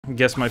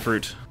Guess my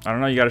fruit. I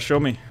don't know, you gotta show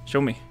me.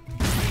 Show me.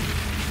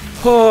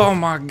 Oh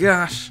my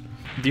gosh.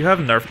 Do you have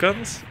Nerf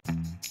guns?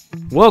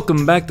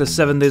 Welcome back to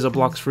 7 Days of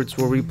Blox Fruits,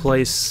 where we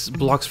play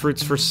Blox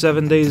Fruits for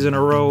 7 days in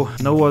a row.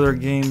 No other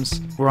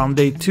games. We're on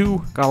day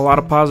 2. Got a lot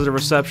of positive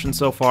reception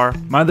so far.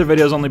 My other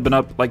video's only been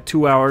up like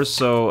 2 hours,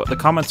 so the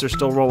comments are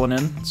still rolling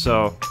in.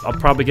 So I'll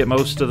probably get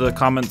most of the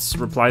comments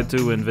replied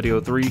to in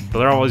video 3. But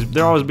there'll always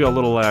be a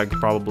little lag,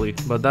 probably.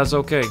 But that's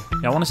okay.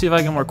 Yeah, I want to see if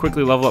I can more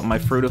quickly level up my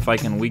fruit, if I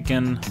can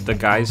weaken the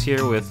guys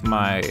here with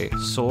my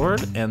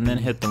sword, and then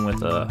hit them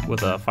with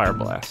a fire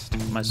blast.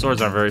 My swords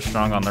aren't very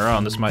strong on their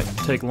own. This might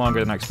take longer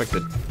than I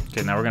expected.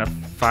 Okay, now we're gonna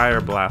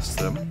fire blast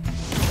them.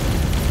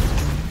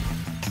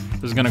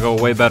 This is gonna go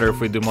way better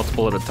if we do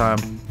multiple at a time.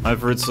 My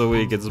fruit's so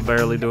weak, it's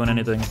barely doing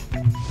anything.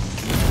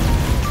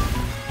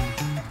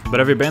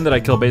 But every bandit I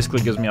kill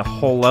basically gives me a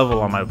whole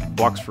level on my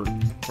Blox fruit.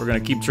 We're gonna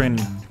keep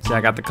training. See,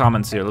 I got the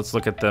comments here, let's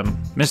look at them.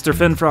 Mr.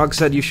 Finfrog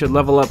said you should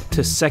level up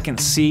to 2nd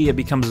C, it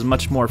becomes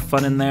much more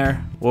fun in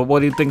there. Well,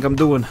 what do you think I'm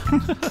doing?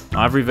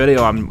 Every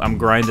video I'm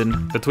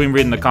grinding. Between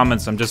reading the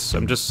comments, I'm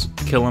just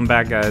killing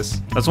bad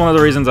guys. That's one of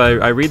the reasons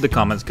I read the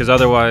comments, because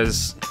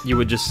otherwise you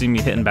would just see me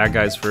hitting bad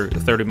guys for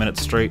 30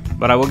 minutes straight.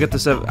 But I will get the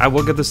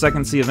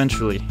 2nd C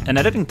eventually. And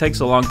editing takes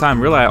a long time.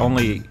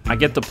 Really, I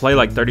get to play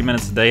like 30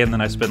 minutes a day, and then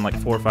I spend like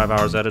 4 or 5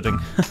 hours editing.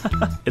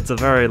 It's a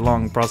very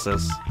long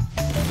process.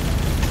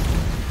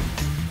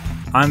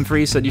 I'm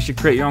Free said you should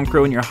create your own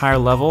crew when you're higher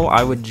level.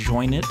 I would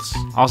join it.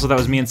 Also, that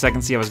was me in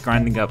 2nd C. I was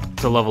grinding up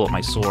to level up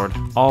my sword.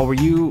 Oh, were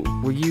you,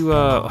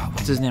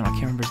 what's his name? I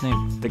can't remember his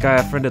name. The guy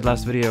I friended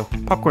last video.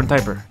 Popcorn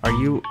Typer. Are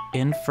you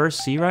in 1st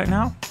C right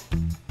now?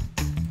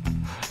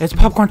 It's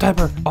Popcorn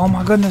Typer. Oh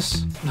my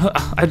goodness.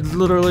 I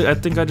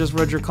think I just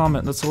read your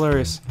comment. That's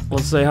hilarious.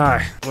 Let's say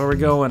hi. Where are we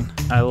going?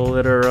 I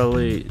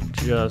literally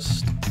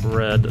just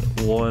read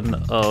one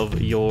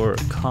of your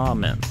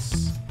comments.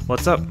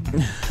 What's up?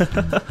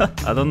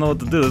 I don't know what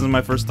to do. This is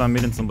my first time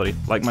meeting somebody.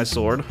 Like my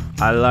sword.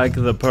 I like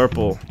the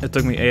purple. It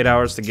took me 8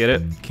 hours to get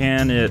it.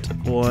 Can it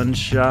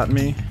one-shot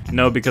me?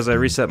 No, because I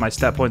reset my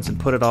stat points and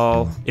put it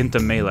all into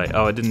melee.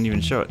 Oh, it didn't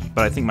even show it.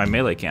 But I think my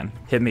melee can.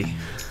 Hit me.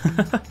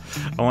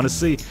 I want to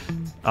see.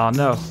 Oh,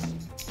 no.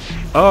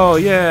 Oh,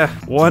 yeah.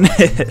 1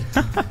 hit.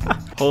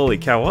 Holy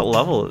cow, what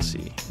level is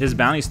he? His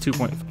bounty's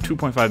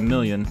 2.5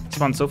 million.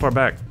 Spawned so far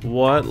back.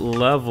 What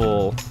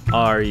level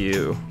are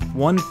you?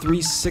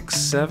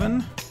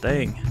 1367?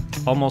 Dang.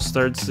 Almost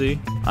 3rd C.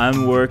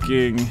 I'm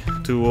working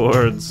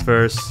towards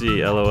 1st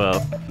C, lol.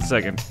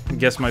 2nd.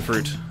 Guess my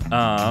fruit.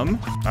 I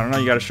don't know,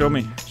 you gotta show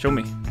me. Show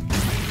me.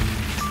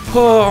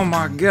 Oh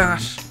my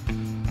gosh.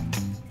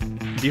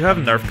 Do you have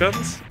Nerf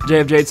guns?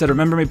 JFJ said,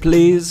 remember me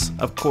please?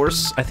 Of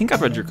course. I think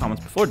I've read your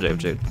comments before,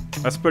 JFJ.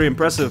 That's pretty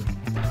impressive.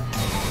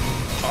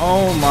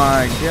 Oh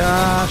my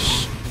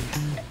gosh.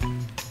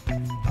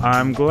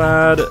 I'm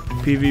glad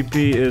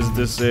PvP is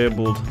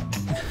disabled.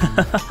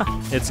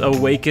 It's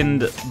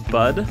Awakened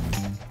Bud.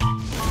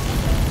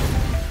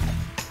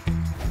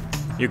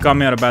 You caught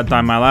me at a bad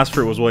time. My last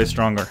fruit was way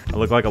stronger. I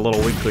look like a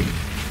little weakling.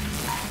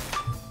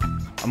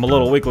 I'm a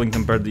little weakling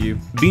compared to you.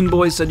 Bean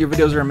Boy said your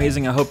videos are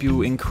amazing. I hope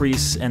you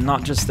increase, and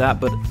not just that,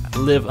 but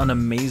live an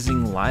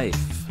amazing life.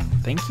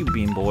 Thank you,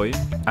 Bean Boy.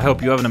 I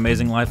hope you have an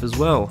amazing life as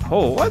well.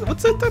 Oh,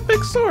 what's that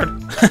big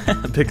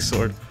sword? Big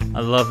sword. I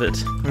love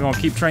it. We're gonna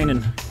keep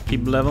training,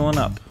 keep leveling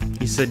up.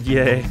 He said,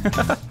 yay.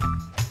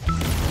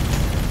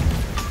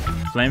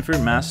 Flame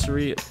Fruit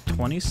Mastery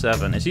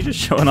 27. Is he just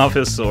showing off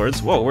his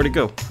swords? Whoa, where'd he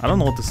go? I don't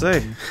know what to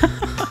say.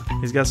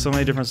 He's got so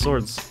many different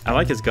swords. I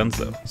like his guns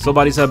though.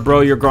 Somebody said,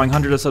 bro, you're growing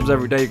hundreds of subs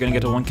every day. You're gonna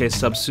get to 1K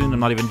subs soon. I'm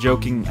not even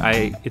joking.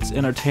 It's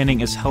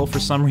entertaining as hell for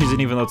some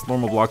reason, even though it's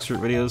normal Blox Fruit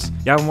videos.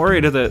 Yeah, I'm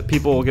worried that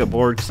people will get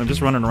bored because I'm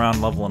just running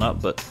around leveling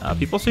up, but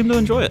people seem to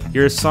enjoy it.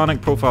 Your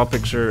Sonic profile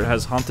picture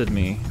has haunted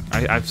me.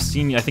 I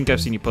think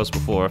I've seen you post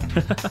before.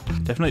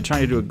 Definitely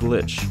trying to do a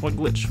glitch. What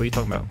glitch? What are you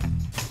talking about?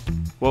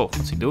 Whoa,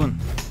 what's he doing?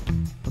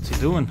 What's he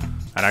doing?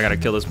 Alright, I gotta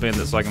kill this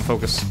bandit so I can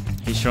focus.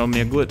 He's showing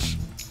me a glitch.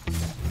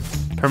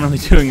 Permanently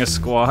doing a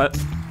squat.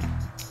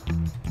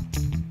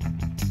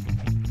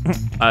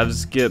 I've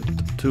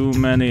skipped too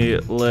many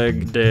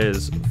leg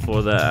days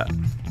for that.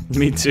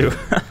 Me too.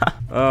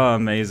 Oh,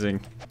 amazing.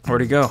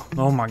 Where'd he go?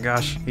 Oh my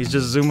gosh. He's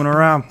just zooming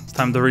around. It's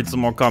time to read some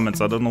more comments.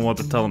 I don't know what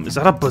to tell him. Is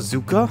that a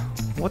bazooka?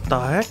 What the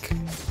heck?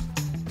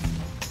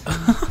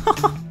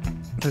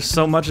 There's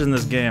so much in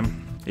this game.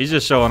 He's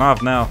just showing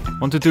off now.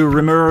 122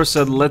 Rimuro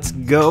said, let's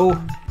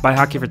go. Buy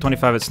hockey for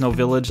 25 at Snow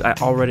Village. I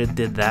already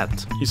did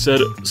that. He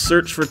said,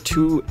 search for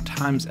 2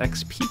 times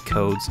XP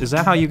codes. Is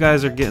that how you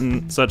guys are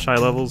getting such high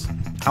levels?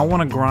 I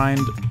want to grind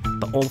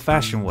the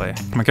old-fashioned way.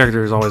 My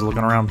character is always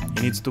looking around.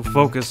 He needs to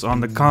focus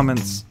on the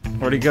comments.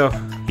 Where'd he go?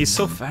 He's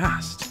so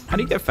fast. How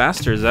do you get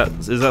faster? Is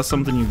that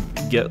something you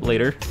get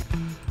later?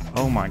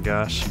 Oh my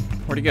gosh.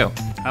 Where'd he go?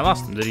 I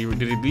lost him. Did he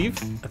leave?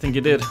 I think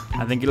he did.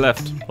 I think he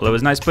left. Well, it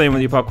was nice playing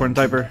with you, Popcorn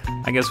Typer.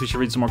 I guess we should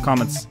read some more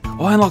comments.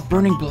 Oh, I unlocked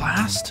Burning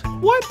Blast?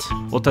 What?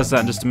 We'll test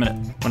that in just a minute.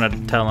 I'm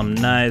gonna tell him,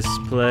 nice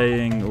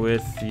playing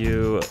with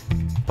you,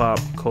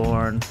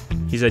 Popcorn.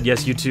 He said,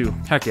 yes, you too.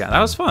 Heck yeah, that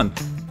was fun.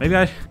 Maybe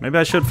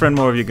I should friend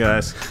more of you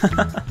guys.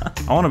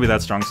 I want to be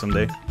that strong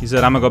someday. He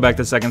said, I'm gonna go back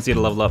to second seed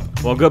to level up.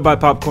 Well, goodbye,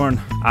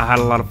 Popcorn. I had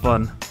a lot of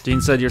fun. Gene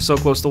said, you're so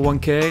close to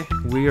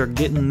 1K. We are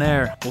getting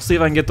there. We'll see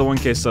if I can get to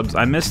 1K subs.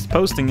 I missed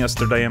posting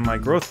yesterday and my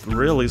growth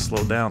really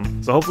slowed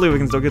down. So hopefully we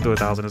can still get to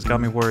 1,000. It's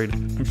got me worried.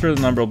 I'm sure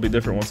the number will be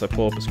different once I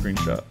pull up a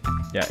screenshot.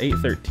 Yeah,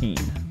 813.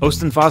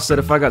 Austin Foss said,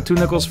 if I got 2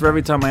 nickels for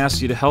every time I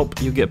asked you to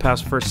help you get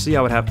past first C,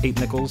 I would have 8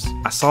 nickels.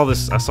 I saw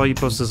this. I saw you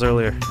post this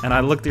earlier. And I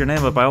looked your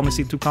name up. I only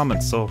see 2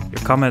 comments. So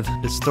your comment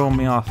is throwing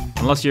me off.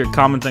 Unless you're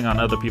commenting on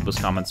other people's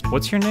comments.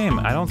 What's your name?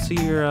 I don't see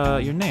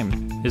your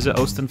name. Is it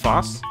Austin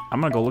Foss? I'm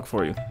gonna go look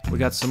for you. We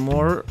got some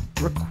more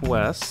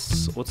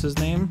requests. What's his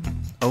name?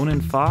 Onan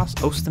Foss?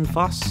 Austin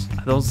Foss?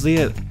 I don't see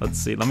it. Let's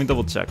see. Let me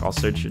double check. I'll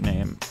search your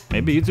name.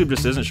 Maybe YouTube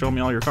just isn't showing me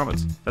all your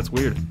comments. That's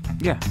weird.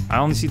 Yeah, I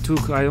only see two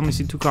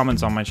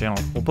comments on my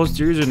channel. We'll post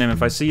your username.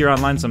 If I see you're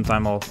online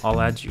sometime, I'll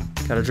add you.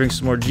 Gotta drink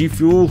some more G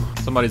Fuel.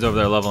 Somebody's over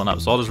there leveling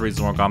up, so I'll just read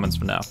some more comments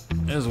for now.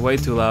 It is way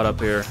too loud up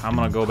here. I'm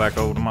gonna go back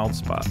over to my old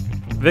spot.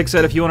 Vic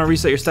said, if you want to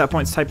reset your stat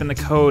points, type in the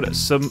code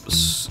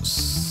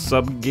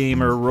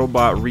subgamer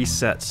robot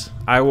resets.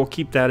 I will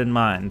keep that in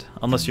mind,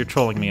 unless you're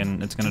trolling me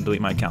and it's gonna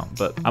delete my account,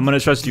 but I'm gonna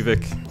trust you,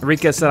 Vic.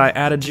 Rika said I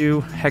added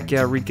you. Heck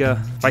yeah,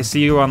 Rika. If I see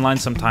you online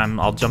sometime,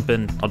 I'll jump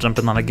in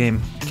on a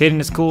game. Kaden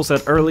is cool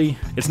said early.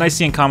 It's nice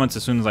seeing comments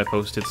as soon as I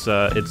post. It's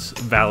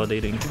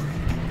validating.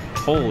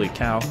 Holy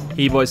cow.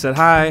 He-Boy said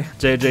hi.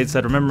 Jade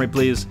said, remember me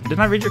please.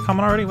 Didn't I read your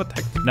comment already? What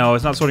the heck? No,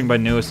 it's not sorting by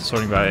newest, it's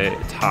sorting by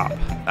top.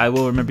 I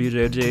will remember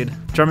you, Jade.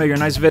 Try to make your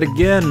nice vid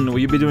again. Will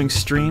you be doing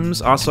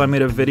streams? Also, I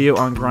made a video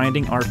on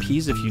grinding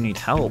RPs if you need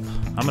help.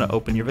 I'm gonna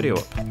open your video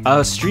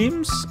up.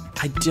 Streams?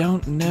 I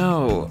don't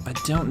know.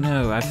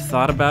 I've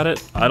thought about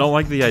it. I don't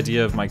like the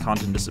idea of my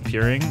content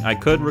disappearing. I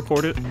could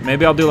record it.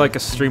 Maybe I'll do like a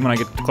stream when I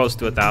get close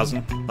to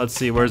 1,000. Let's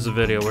see, where's the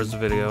video?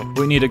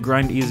 We need to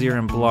grind easier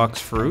in Blox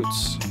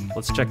fruits.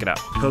 Let's check it out.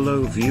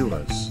 Hello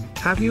viewers.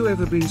 Have you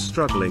ever been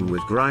struggling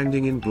with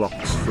grinding in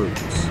Blox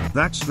fruits?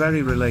 That's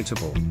very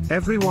relatable.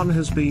 Everyone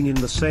has been in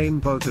the same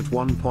boat at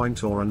one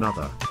point or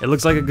another. It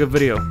looks like a good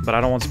video, but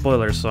I don't want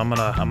spoilers, so I'm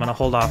gonna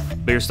hold off.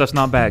 But your stuff's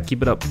not bad.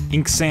 Keep it up.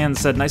 Ink Sand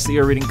said, nice that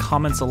you're reading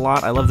comments a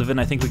lot. I love the vid.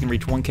 I think we can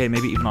reach 1K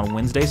maybe even on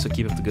Wednesday, so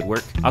keep up the good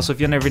work. Also, if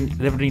you never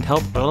need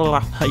help,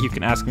 you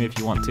can ask me if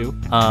you want to.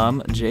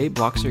 Jay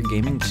Bloxer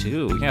Gaming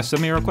 2. Yeah,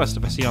 send me a request.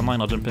 If I see you online,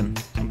 I'll jump in.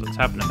 Something's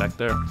happening back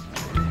there.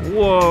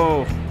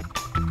 Whoa.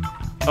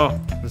 Oh,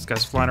 this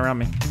guy's flying around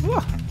me.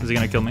 Is he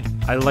gonna kill me?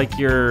 I like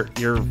your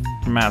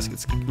mask.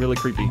 It's really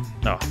creepy.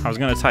 No, I was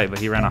gonna type, but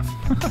he ran off.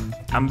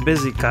 I'm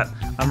busy, cut.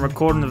 I'm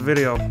recording the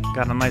video.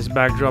 Got a nice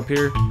backdrop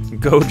here.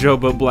 Gojo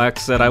but Black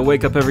said, I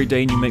wake up every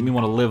day and you make me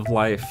want to live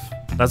life.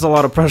 That's a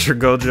lot of pressure,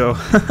 Gojo.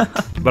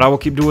 But I will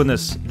keep doing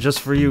this, just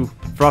for you.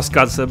 Frost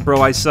God said,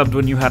 bro, I subbed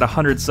when you had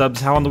 100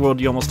 subs. How in the world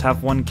do you almost have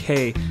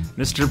 1K?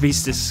 Mr.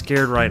 Beast is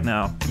scared right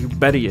now. You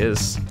bet he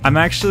is. I'm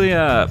actually,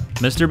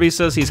 Mr. Beast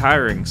says he's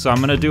hiring, so I'm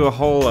gonna do a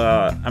whole,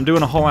 I'm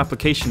doing a whole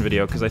application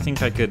video, because I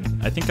think I'd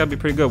be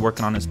pretty good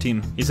working on his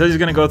team. He says he's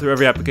gonna go through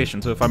every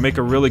application, so if I make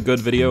a really good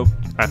video,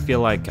 I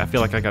feel like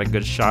I got a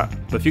good shot.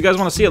 But if you guys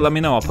want to see it, let me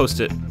know, I'll post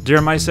it.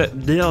 Jeremiah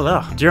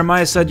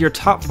said, your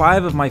top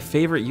 5 of my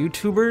favorite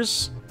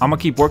YouTubers? I'm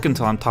gonna keep working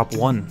till I'm top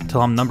 1,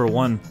 till I'm number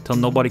 1, till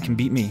nobody can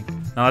beat me.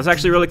 Now that's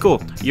actually really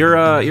cool.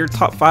 You're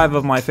top 5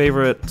 of my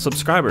favorite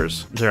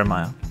subscribers,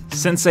 Jeremiah.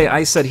 Sensei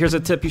I said, here's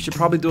a tip, you should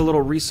probably do a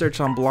little research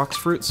on Blox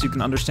fruits so you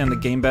can understand the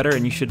game better,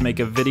 and you should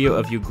make a video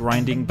of you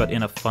grinding but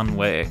in a fun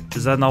way.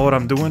 Is that not what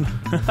I'm doing?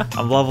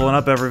 I'm leveling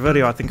up every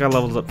video. I think I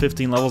leveled up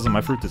 15 levels in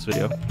my fruit this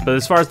video. But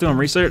as far as doing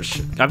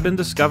research, I've been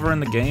discovering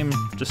the game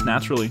just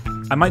naturally.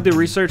 I might do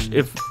research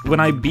when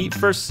I beat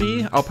first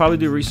C, I'll probably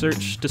do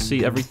research to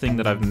see everything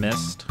that I've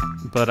missed.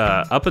 But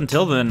up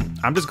until then,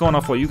 I'm just going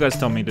off what you guys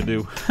tell me to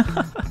do.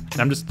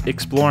 I'm just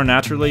exploring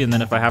naturally, and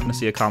then if I happen to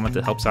see a comment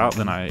that helps out,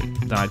 then I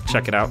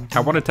check it out. I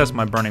want to test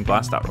my Burning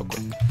Blast out real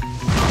quick.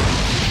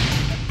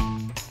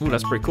 Ooh,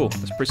 that's pretty cool.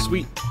 That's pretty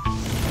sweet.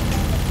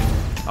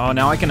 Oh,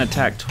 now I can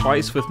attack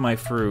twice with my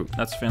fruit.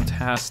 That's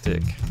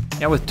fantastic.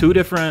 Yeah, with two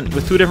different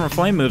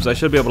flame moves, I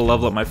should be able to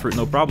level up my fruit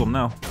no problem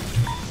now.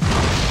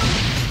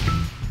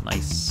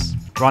 Nice.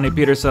 Ronnie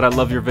Peters said, I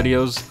love your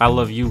videos. I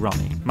love you,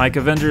 Ronnie. Mike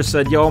Avenger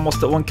said, yo, almost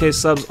at 1K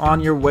subs,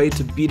 on your way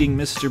to beating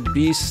Mr.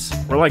 Beast.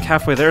 We're like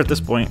halfway there at this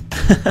point.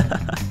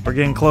 We're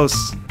getting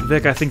close.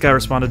 Vic, I think I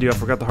responded to you. I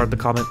forgot to heart the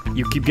comment.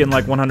 You keep getting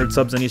like 100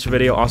 subs in each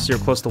video. Also,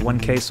 you're close to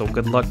 1K, so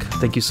good luck.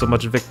 Thank you so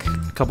much, Vic.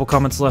 A couple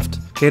comments left.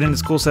 Kaden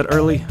is cool said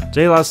early.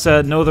 Jayla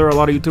said, no, there are a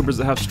lot of YouTubers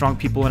that have strong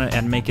people in it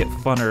and make it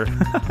funner.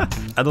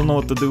 I don't know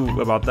what to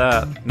do about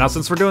that. Now,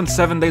 since we're doing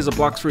 7 days of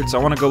Blox fruits, I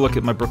want to go look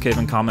at my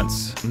Brookhaven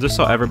comments, just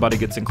so everybody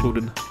gets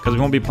included, because we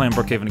won't be playing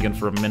Brookhaven again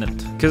for a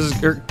minute. Because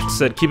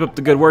said, keep up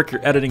the good work.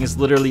 Your editing is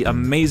literally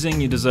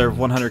amazing. You deserve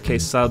 100K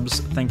subs.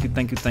 Thank you,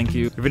 thank you, thank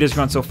you. Your videos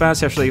growing so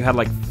fast. Yesterday you had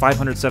like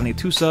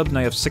 572 subs. Now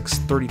you have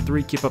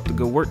 633. Keep up the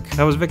good work.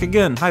 That was Vic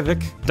again. Hi, Vic.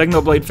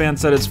 Technoblade fan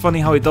said, it's funny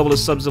how he doubled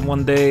his subs in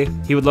one day.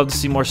 He would love to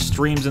see more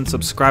streams streams and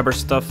subscriber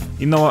stuff.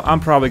 You know what?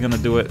 I'm probably gonna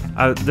do it.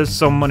 There's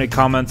so many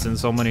comments and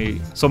so many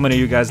of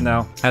you guys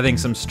now. I think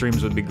some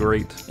streams would be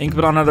great.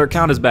 Inkbit on another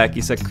account is back. He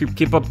said,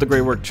 keep up the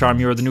great work, Charm.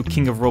 You are the new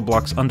king of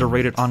Roblox.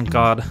 Underrated on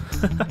God.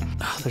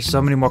 There's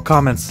so many more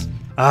comments.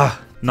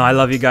 No, I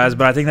love you guys,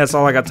 but I think that's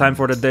all I got time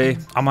for today.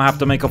 I'm gonna have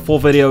to make a full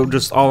video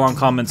just all on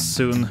comments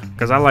soon,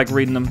 because I like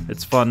reading them.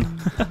 It's fun.